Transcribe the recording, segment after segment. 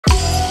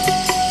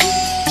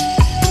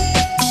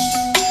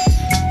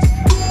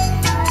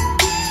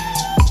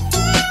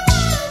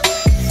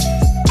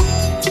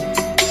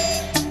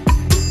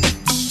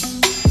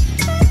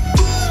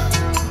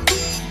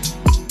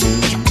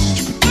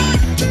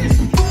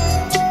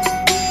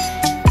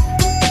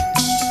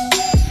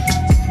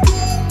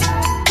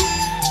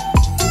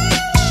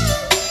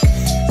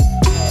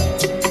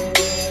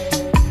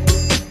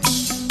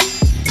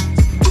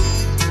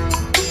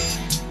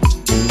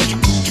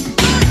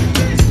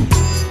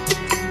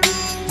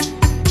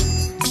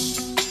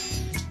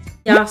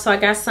Y'all, so I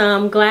got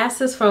some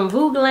glasses from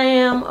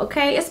VooGlam.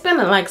 Okay, it's been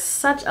like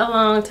such a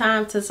long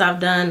time since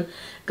I've done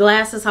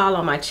glasses haul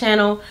on my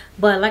channel,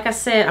 but like I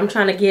said, I'm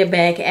trying to get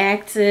back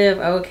active.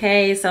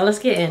 Okay, so let's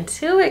get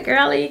into it,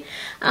 girly.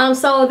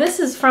 So this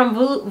is from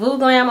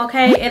VooGlam.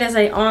 Okay, it is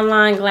a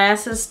online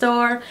glasses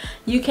store.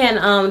 You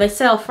can they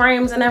sell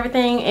frames and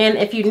everything, and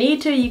if you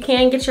need to, you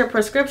can get your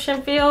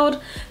prescription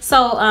filled.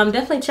 So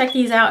definitely check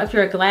these out if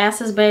you're a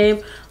glasses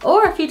babe,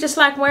 or if you just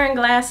like wearing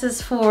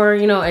glasses for,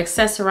 you know,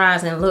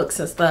 accessorizing looks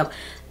and stuff.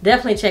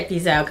 Definitely check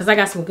these out because I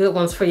got some good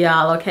ones for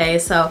y'all. Okay,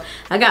 so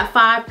I got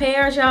 5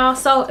 pairs, y'all.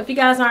 So if you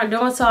guys aren't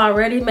doing so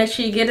already, make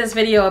sure you give this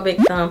video a big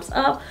thumbs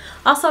up.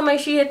 Also, make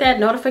sure you hit that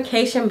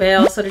notification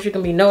bell so that you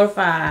can be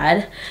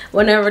notified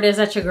whenever it is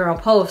that your girl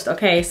posts.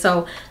 Okay,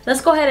 so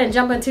let's go ahead and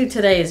jump into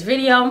today's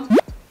video.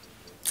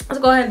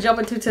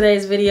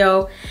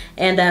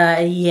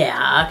 And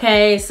yeah,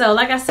 okay, so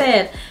like I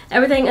said,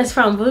 everything is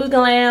from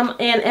VooGlam,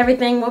 and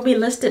everything will be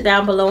listed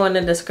down below in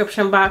the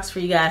description box for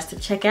you guys to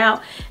check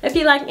out if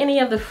you like any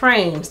of the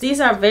frames.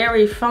 These are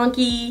very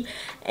funky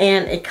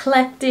and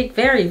eclectic,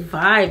 very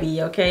vibey.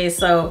 Okay,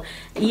 so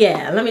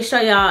yeah, let me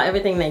show y'all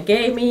everything they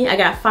gave me. I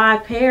got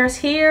 5 pairs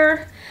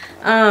here.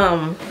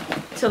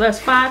 So there's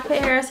 5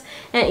 pairs,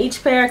 and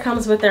each pair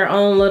comes with their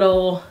own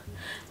little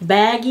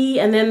baggie,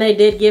 and then they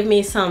did give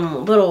me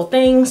some little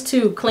things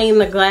to clean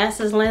the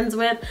glasses lens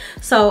with.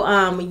 So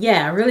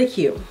yeah, really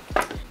cute.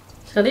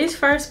 So these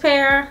first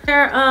pair,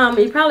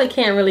 you probably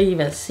can't really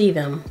even see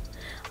them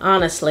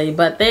honestly,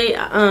 but they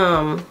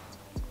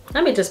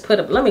let me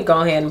go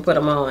ahead and put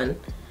them on,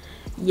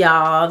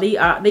 y'all.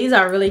 These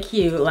are really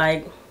cute.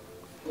 Like,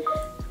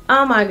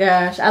 oh my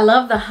gosh, I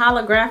love the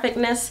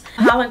holographicness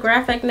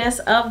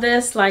of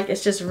this. Like,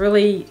 it's just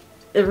really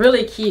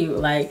cute.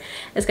 Like,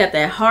 it's got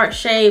that heart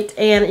shaped,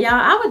 and y'all,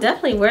 I would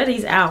definitely wear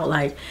these out.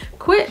 Like,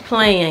 quit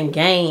playing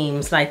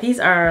games. Like, these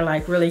are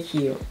like really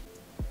cute.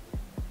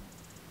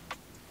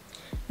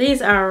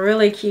 These are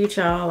really cute,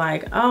 y'all.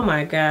 Like, oh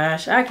my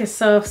gosh, I can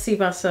so see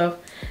myself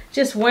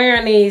just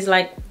wearing these,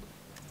 like,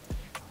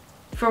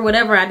 for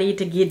whatever I need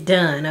to get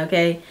done.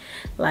 Okay,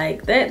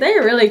 like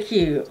they're really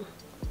cute.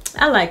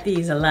 I like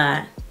these a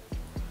lot.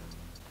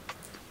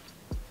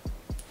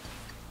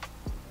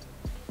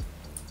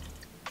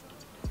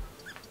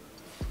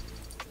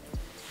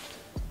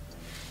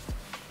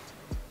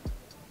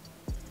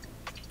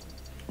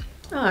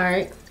 All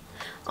right,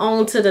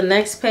 on to the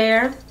next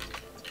pair.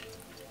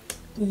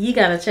 You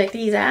gotta check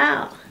these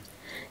out.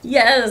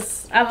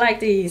 Yes, I like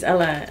these a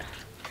lot.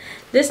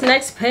 This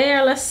next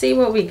pair, let's see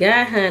what we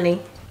got,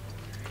 honey.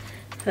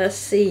 Let's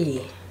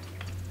see.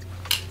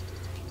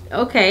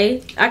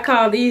 Okay, I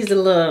call these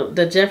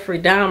the Jeffrey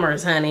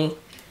Dahmers, honey.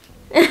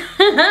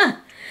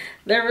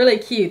 They're really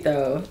cute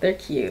though. They're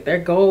cute. They're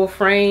gold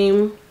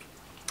frame,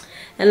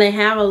 and they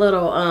have a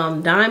little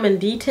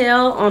diamond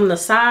detail on the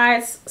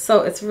sides,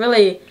 so it's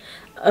really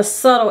a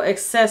subtle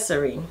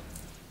accessory.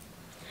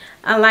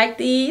 I like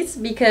these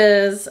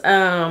because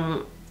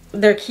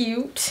they're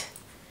cute,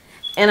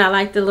 and I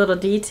like the little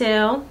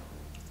detail,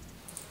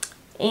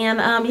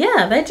 and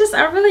yeah, they just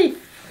are really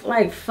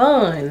like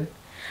fun.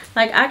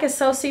 Like, I can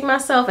so see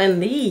myself in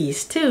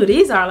these too.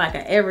 These are like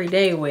an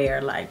everyday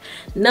wear, like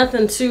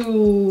nothing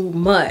too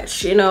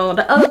much, you know.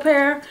 The other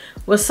pair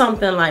was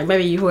something like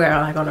maybe you wear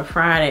like on a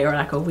Friday or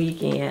like a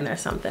weekend or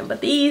something, but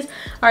these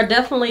are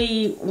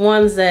definitely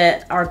ones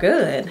that are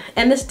good.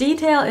 And this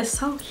detail is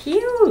so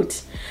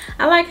cute.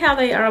 I like how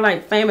they are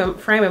like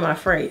framing my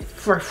face,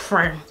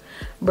 framing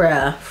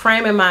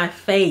my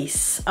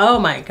face. Oh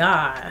my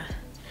god.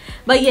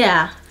 But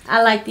yeah,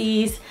 I like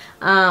these.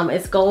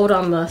 It's gold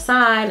on the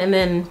side, and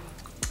then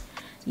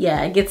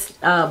yeah, it gets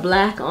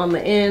black on the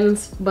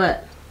ends,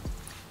 but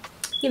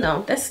you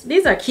know,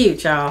 these are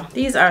cute, y'all.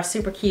 These are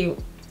super cute,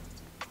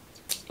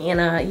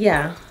 and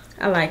yeah,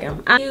 I like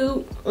them.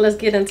 Cute. Let's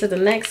get into the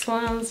next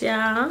ones,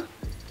 y'all.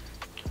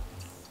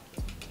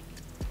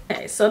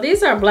 Okay, so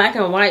these are black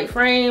and white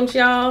frames,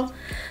 y'all.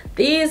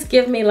 These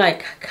give me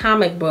like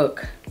comic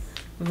book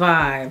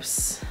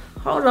vibes.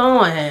 Hold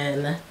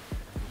on,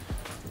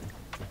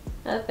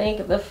 I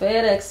think the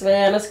FedEx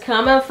van is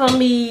coming for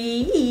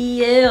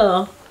me.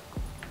 Yeah.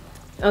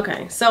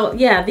 Okay, so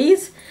yeah,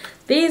 these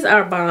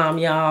are bomb,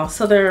 y'all.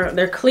 So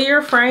they're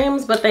clear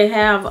frames, but they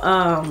have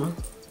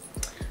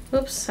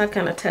oops, I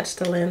kind of touched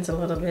the lens a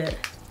little bit.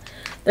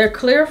 They're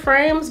clear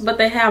frames, but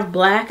they have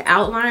black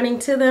outlining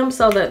to them,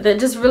 so that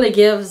just really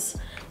gives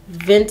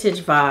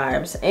vintage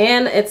vibes.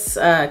 And it's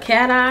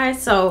cat eye,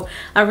 so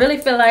I really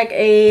feel like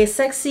a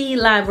sexy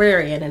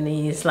librarian in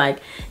these.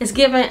 Like, it's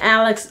giving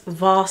Alex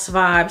Voss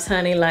vibes,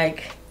 honey.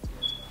 Like,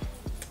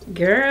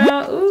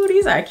 girl, ooh,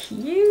 these are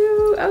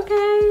cute.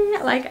 Okay,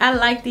 like, I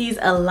like these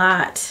a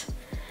lot.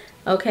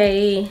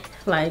 Okay,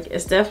 like,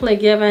 it's definitely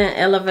giving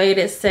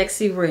elevated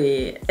sexy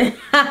red.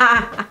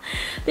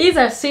 These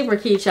are super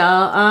cute,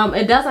 y'all.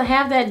 It doesn't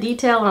have that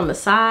detail on the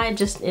side,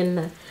 just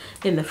in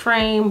the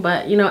frame,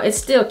 but you know, it's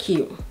still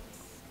cute.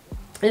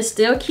 It's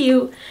still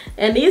cute.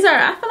 And these are,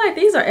 I feel like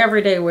these are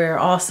everyday wear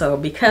also,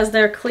 because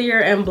they're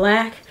clear and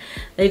black.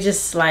 They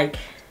just like,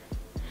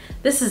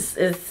 this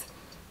is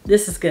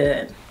This is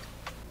good.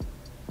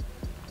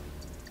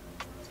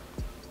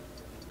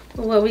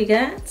 What we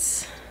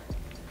got?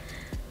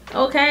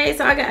 Okay,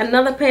 so I got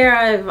another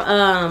pair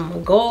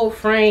of gold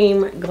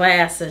frame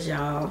glasses,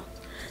 y'all.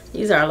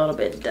 These are a little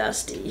bit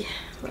dusty.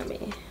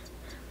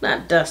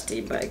 Not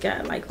dusty, but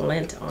got like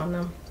lint on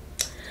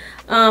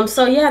them.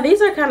 So yeah,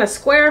 these are kind of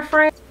square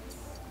frame.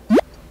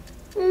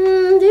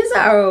 These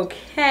are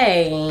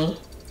okay.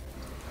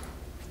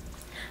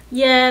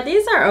 Yeah,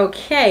 these are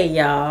okay,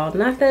 y'all.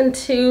 Nothing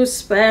too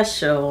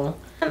special.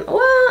 Well,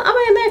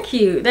 I mean, they're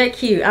cute. They're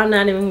cute. I'm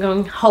not even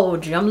gonna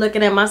hold you. I'm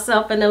looking at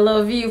myself in the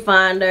little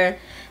viewfinder,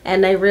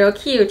 and they real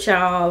cute,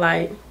 y'all.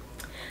 Like,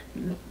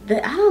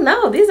 I don't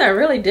know. These are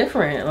really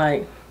different.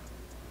 Like,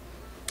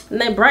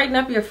 and they brighten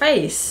up your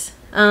face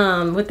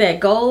with that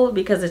gold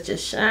because it's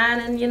just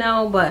shining, you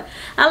know. But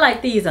I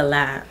like these a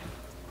lot.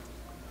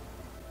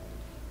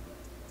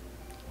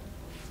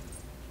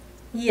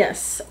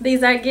 Yes,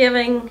 these are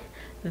giving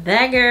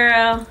that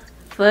girl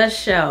for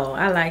sure.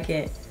 I like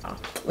it.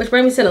 Which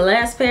brings me to the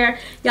last pair.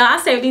 Y'all, I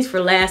saved these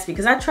for last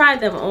because I tried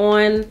them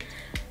on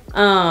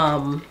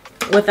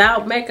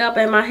without makeup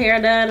and my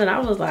hair done, and I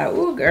was like,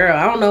 ooh girl,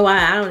 I don't know why.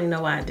 I don't even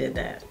know why I did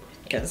that,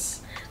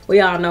 because we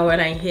all know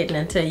it ain't hitting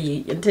until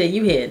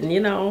you hitting,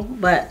 you know.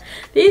 But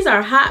these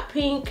are hot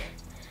pink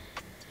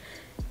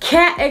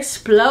cat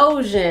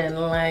explosion.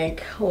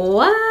 Like,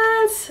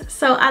 what?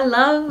 So I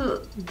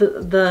love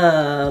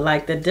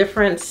the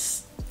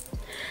difference.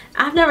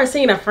 I've never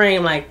seen a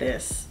frame like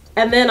this.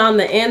 And then on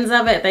the ends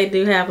of it, they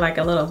do have like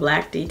a little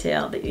black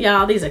detail.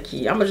 Y'all, these are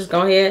cute. I'm gonna just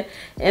go ahead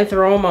and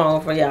throw them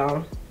on for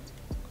y'all.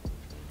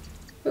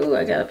 Ooh,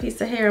 I got a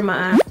piece of hair in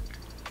my eye.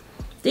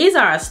 These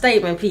are a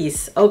statement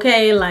piece,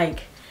 okay?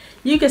 Like,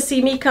 you can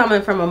see me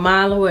coming from a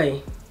mile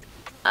away.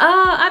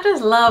 I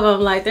just love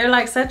them. Like, they're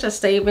like such a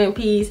statement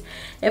piece.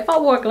 If I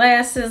wore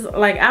glasses,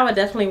 like, I would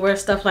definitely wear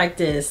stuff like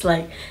this.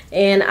 Like,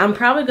 and I'm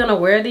probably gonna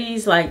wear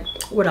these like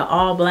with an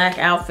all black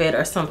outfit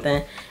or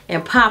something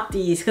and pop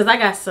these, because I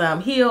got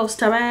some heels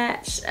to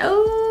match.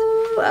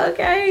 Oh,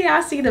 okay,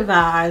 I see the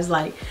vibes.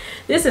 Like,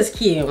 this is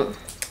cute.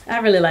 I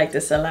really like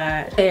this a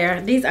lot.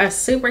 There, these are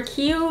super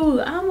cute.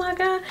 Oh my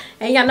god.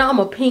 And y'all know I'm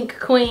a pink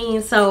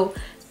queen, so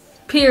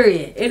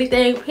period.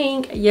 Anything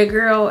pink, your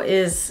girl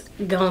is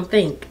gonna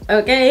think,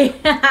 okay?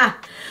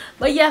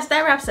 But yes,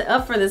 that wraps it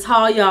up for this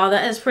haul, y'all.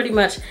 That is pretty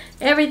much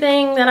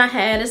everything that I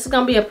had. This is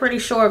gonna be a pretty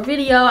short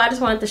video. I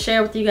just wanted to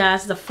share with you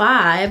guys the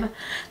five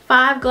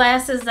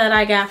glasses that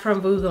I got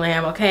from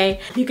VooGlam, okay?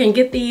 You can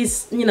get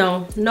these, you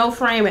know, no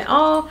frame at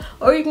all,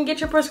 or you can get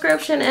your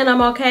prescription and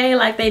I'm okay.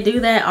 Like, they do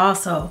that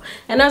also.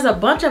 And there's a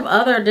bunch of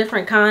other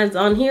different kinds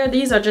on here.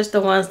 These are just the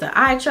ones that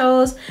I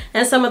chose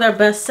and some of their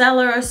best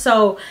sellers.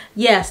 So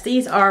yes,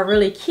 these are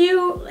really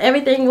cute.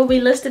 Everything will be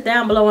listed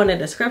down below in the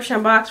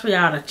description box for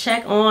y'all to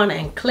check on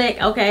and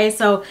click, okay?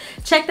 So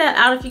check that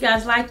out if you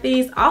guys like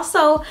these.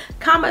 Also,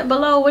 comment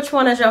below which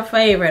one is your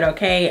favorite,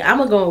 okay? I'm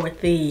gonna go with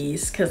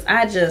these because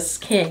I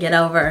just can't get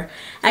over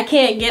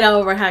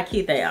how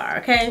cute they are,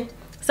 okay?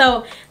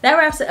 So that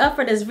wraps it up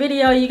for this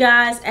video, you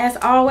guys. As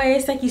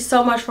always, thank you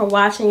so much for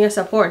watching. Your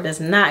support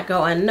does not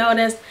go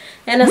unnoticed,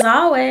 and as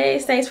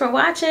always, thanks for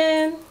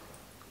watching.